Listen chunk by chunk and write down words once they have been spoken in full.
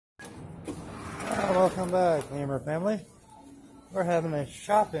Welcome back, Gamer family. We're having a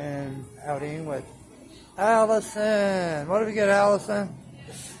shopping outing with Allison. What did we get, Allison?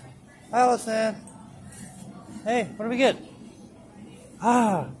 Allison. Hey, what did we get?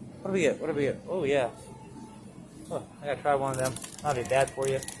 What do we get? What do we get? Oh, yeah. Oh, I gotta try one of them. That'll be bad for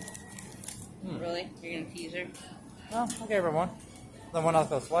you. Really? You're gonna tease her? No, I gave her one. The one I was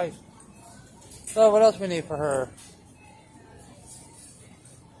gonna swipe. So, what else we need for her?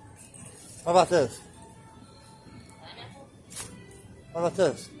 What about this? What about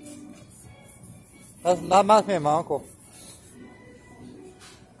this? That reminds me of my uncle.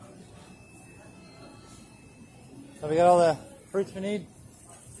 So we got all the fruits we need?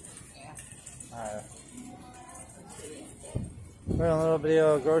 Yeah. Alright. We're in a little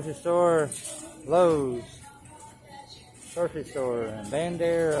video grocery store, Lowe's, grocery store in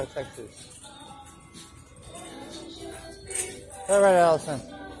Bandera, Texas. Alright, Allison.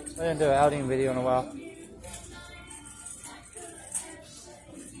 I didn't do an outing video in a while.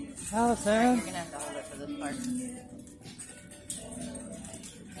 Allison. You're gonna have to hold it for this part.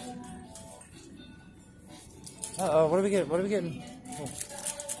 Uh-oh, what do we get? What are we getting?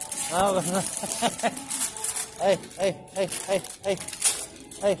 Oh. Hey, get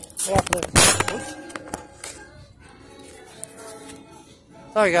off this. Oops.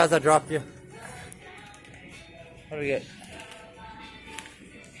 Sorry guys, I dropped you. What do we get?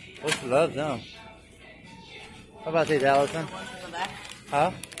 What's loves them? What about these, Allison? Another one in the back.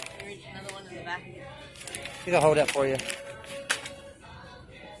 Huh? Another one in the back. She can hold that for you.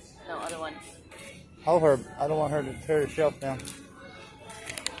 No, other one. Hold her. I don't want her to tear the shelf down.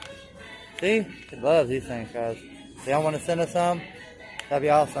 See? She loves these things, guys. If y'all want to send us some, that'd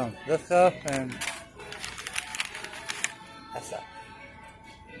be awesome. This stuff and that stuff.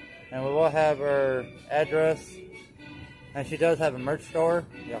 And we will have her address. And she does have a merch store.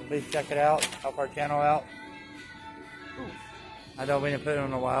 Yeah, please check it out. Help our channel out. I know we didn't put it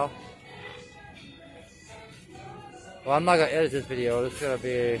in a while. Well, I'm not going to edit this video. This is going to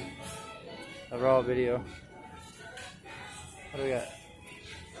be a raw video. What do we got?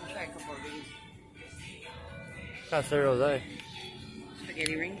 I'll try a couple of these. What kind of cereal is that?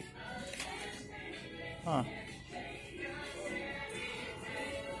 Spaghetti rings. Huh.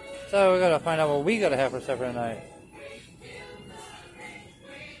 So we got to find out what we got to have for supper tonight.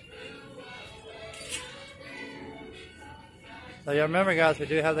 So y'all remember, guys, we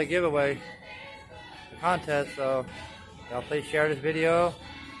do have the giveaway, the contest, so y'all please share this video,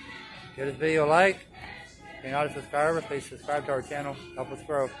 give this video a like. If you're not a subscriber, please subscribe to our channel, help us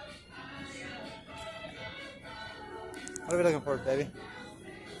grow. What are we looking for, baby?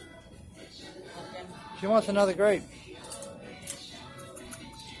 She wants another grape.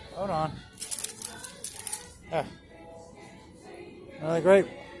 Hold on. Yeah. Another grape.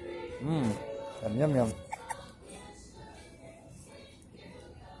 Yum, yum, yum.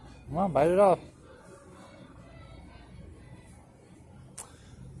 Come on, bite it off.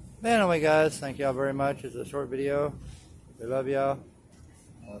 But anyway, guys, thank y'all very much. It's a short video. We love y'all.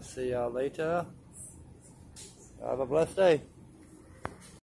 I'll see y'all later. Have a blessed day.